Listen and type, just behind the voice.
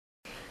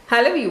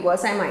Hello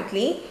viewers, I am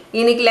Maitli.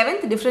 In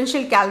 11th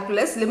Differential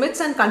Calculus, Limits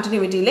and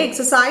Continuity,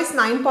 exercise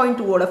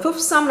 9.2 oda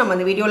 5th sum நம்ம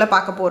இந்த வீடியோல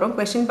பார்க்க போறோம்.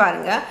 Question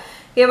பாருங்க.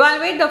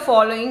 Evaluate the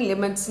following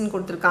limits ன்னு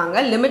கொடுத்திருக்காங்க.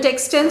 Limit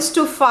x tends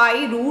to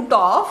 5 root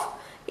of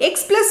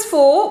x plus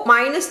 4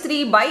 minus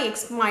 3 by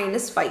x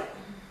minus 5.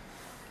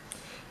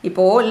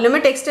 இப்போ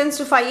limit x tends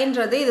to 5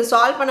 ன்றது இது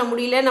சால்வ் பண்ண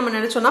முடியல நம்ம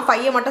நினைச்சோம்னா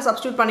 5 மட்டும்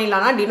சப்ஸ்டிட்யூட்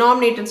பண்ணிடலாம்னா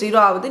denominator 0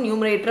 ஆகுது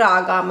numerator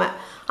ஆகாம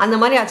அந்த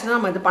மாதிரி ஆச்சுனா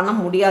நம்ம இது பண்ண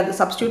முடியாது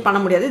சப்ஸ்டிட்யூட் பண்ண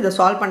முடியாது இத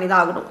சால்வ் பண்ணி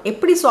தான் ஆகணும்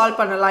எப்படி சால்வ்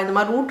பண்ணலாம் இந்த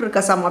மாதிரி ரூட்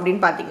இருக்க சம்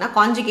அப்படினு பாத்தீங்கன்னா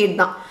கான்ஜுகேட்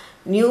தான்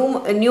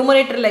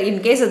நியூமரேட்டர்ல இன்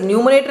கேஸ் அது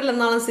நியூமரேட்டர்ல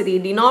இருந்தாலும் சரி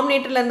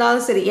டினாமினேட்டர்ல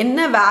இருந்தாலும் சரி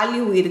என்ன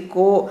வேல்யூ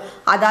இருக்கோ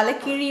அதால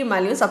கீழியும்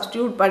மேலயும்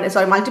சப்ஸ்டிட்யூட்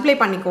பண்ணி மல்டிப்ளை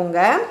பண்ணிக்கோங்க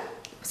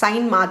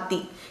சைன்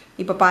மாத்தி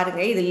இப்போ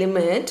பாருங்க இது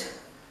limit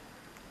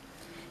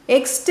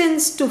x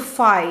tends to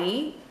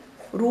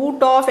 5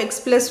 root of x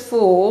plus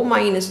 4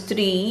 minus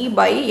 3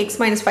 by x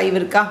minus 5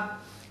 இருக்கா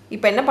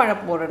இப்போ என்ன பண்ண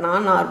போறேன்னா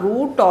நான்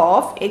root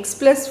of x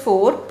plus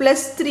 4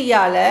 plus 3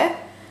 ஆல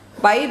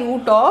by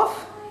root of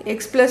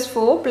x plus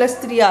 4 plus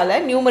 3 ஆல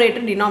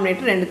numerator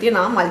denominator ரெண்டுத்தையும்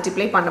நான்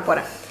மல்டிப்ளை பண்ண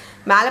போறேன்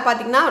மேலே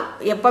பாத்தீங்கன்னா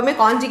எப்பவுமே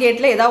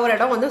கான்ஜுகேட்ல ஏதாவது ஒரு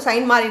இடம் வந்து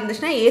சைன் மாறி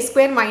இருந்துச்சுனா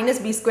a²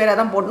 - b²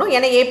 அதான் போடணும்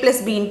ஏனா a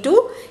 + b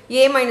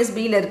 * a -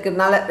 b ல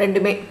இருக்குனால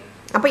ரெண்டுமே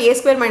அப்ப a²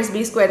 -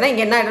 b² னா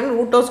இங்க என்ன ஆயிடும்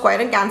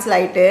 √² கேன்சல்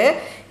ஆயிட்டு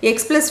x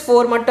 +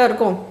 4 மட்டும்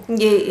இருக்கும்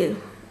இங்க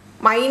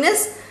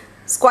மைனஸ்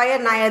square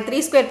 3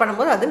 square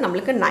பண்ணும்போது அது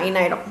நமக்கு 9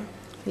 ஆயிடும்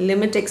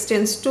limit x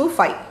tends to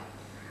 5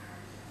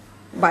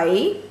 by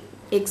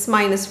x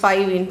minus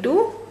 5 into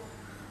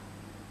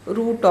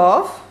root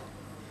of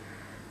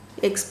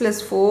x plus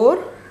 4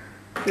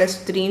 plus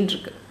 3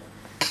 இருக்கு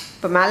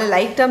இப்போ மேலே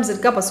லைக் டர்ம்ஸ்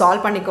இருக்கு அப்போ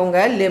சால்வ் பண்ணிக்கோங்க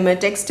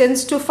limit x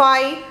tends to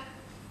 5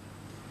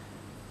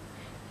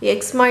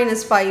 x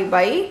minus 5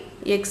 by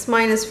x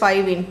minus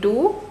 5 into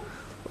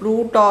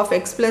root of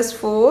x plus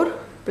 4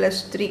 plus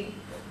 3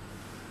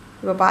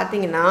 இப்போ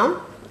பாத்தீங்கன்னா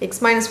x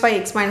minus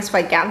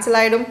 5 cancel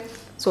ஆயிடும்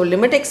so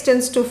limit x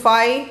tends to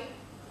 5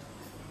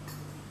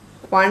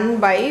 1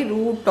 by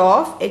root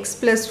of x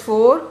plus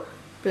 4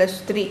 plus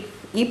 3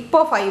 இப்போ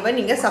 5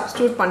 நீங்க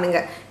substitute பண்ணுங்க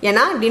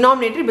ஏனா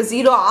denominator இப்போ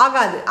 0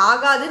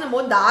 ஆகாது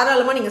நம்ம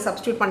தாராளமா நீங்க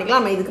சப்ஸ்டிட்யூட்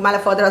பண்ணிக்கலாம் நம்ம இதுக்கு மேல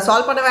ஃபர்தரா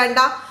சால்வ் பண்ண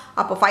வேண்டாம்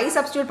அப்போ 5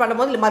 சப்ஸ்டிட்யூட்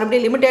பண்ணும்போது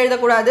மறுபடியும் லிமிட் எழுத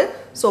கூடாது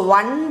so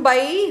 1 by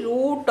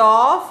root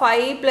of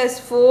 5 plus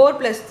 4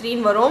 plus 3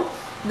 வரும்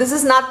this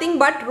is nothing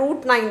but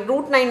root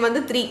 9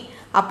 வந்து 3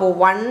 அப்போ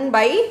 1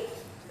 by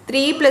 3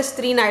 plus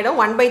 3 ஆயிடும்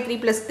 1 by 3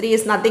 plus 3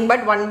 is nothing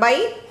but 1 by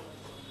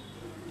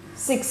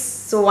 6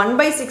 so 1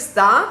 by 6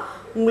 தான்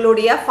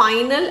உங்களுடைய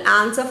final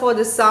answer for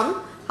this sum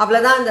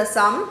அவ்வளவுதான் இந்த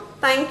sum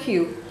thank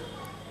you